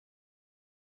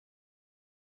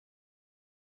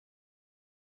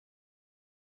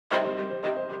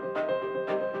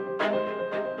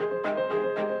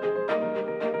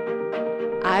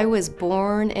I was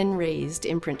born and raised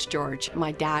in Prince George.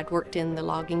 My dad worked in the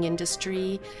logging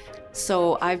industry,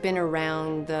 so I've been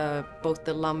around both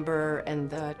the lumber and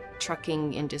the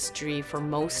trucking industry for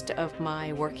most of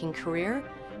my working career.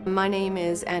 My name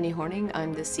is Annie Horning.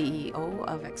 I'm the CEO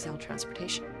of Excel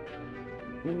Transportation.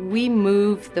 We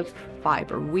move the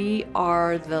fiber. We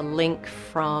are the link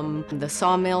from the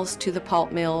sawmills to the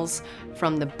pulp mills,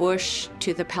 from the bush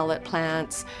to the pellet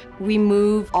plants. We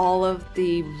move all of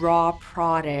the raw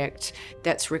product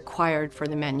that's required for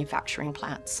the manufacturing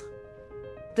plants.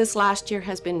 This last year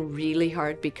has been really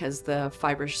hard because the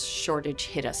fiber shortage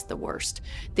hit us the worst.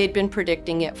 They'd been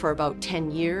predicting it for about 10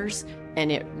 years,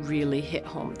 and it really hit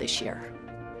home this year.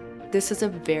 This is a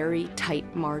very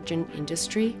tight margin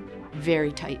industry.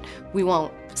 Very tight. We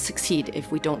won't succeed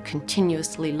if we don't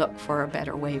continuously look for a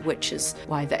better way, which is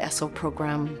why the Esso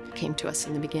program came to us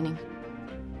in the beginning.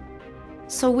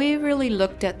 So we really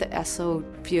looked at the Esso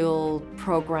fuel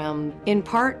program in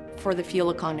part for the fuel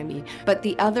economy, but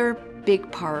the other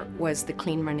big part was the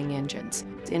clean running engines.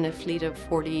 In a fleet of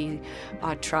 40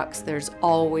 trucks, there's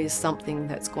always something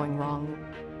that's going wrong.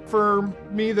 For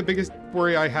me, the biggest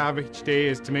worry I have each day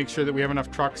is to make sure that we have enough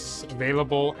trucks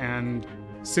available, and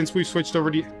since we've switched over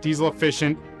to diesel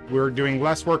efficient, we're doing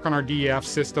less work on our DEF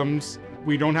systems.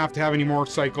 We don't have to have any more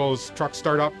cycles. Trucks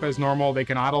start up as normal. They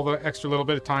can idle the extra little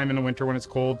bit of time in the winter when it's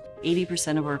cold.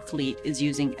 80% of our fleet is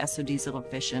using Esso Diesel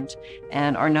Efficient,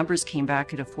 and our numbers came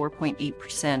back at a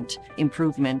 4.8%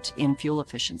 improvement in fuel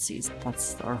efficiencies.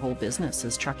 That's our whole business,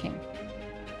 is trucking.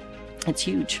 It's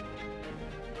huge.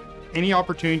 Any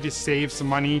opportunity to save some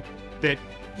money that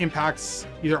impacts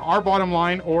either our bottom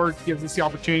line or gives us the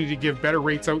opportunity to give better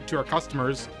rates out to our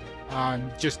customers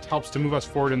just helps to move us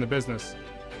forward in the business.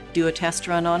 Do a test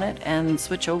run on it and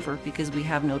switch over, because we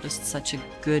have noticed such a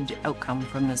good outcome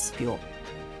from this fuel.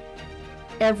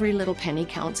 Every little penny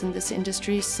counts in this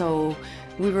industry, so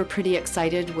we were pretty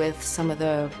excited with some of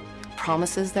the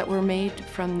promises that were made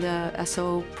from the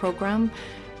Esso program,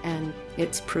 and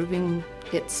it's proving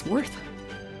its worth.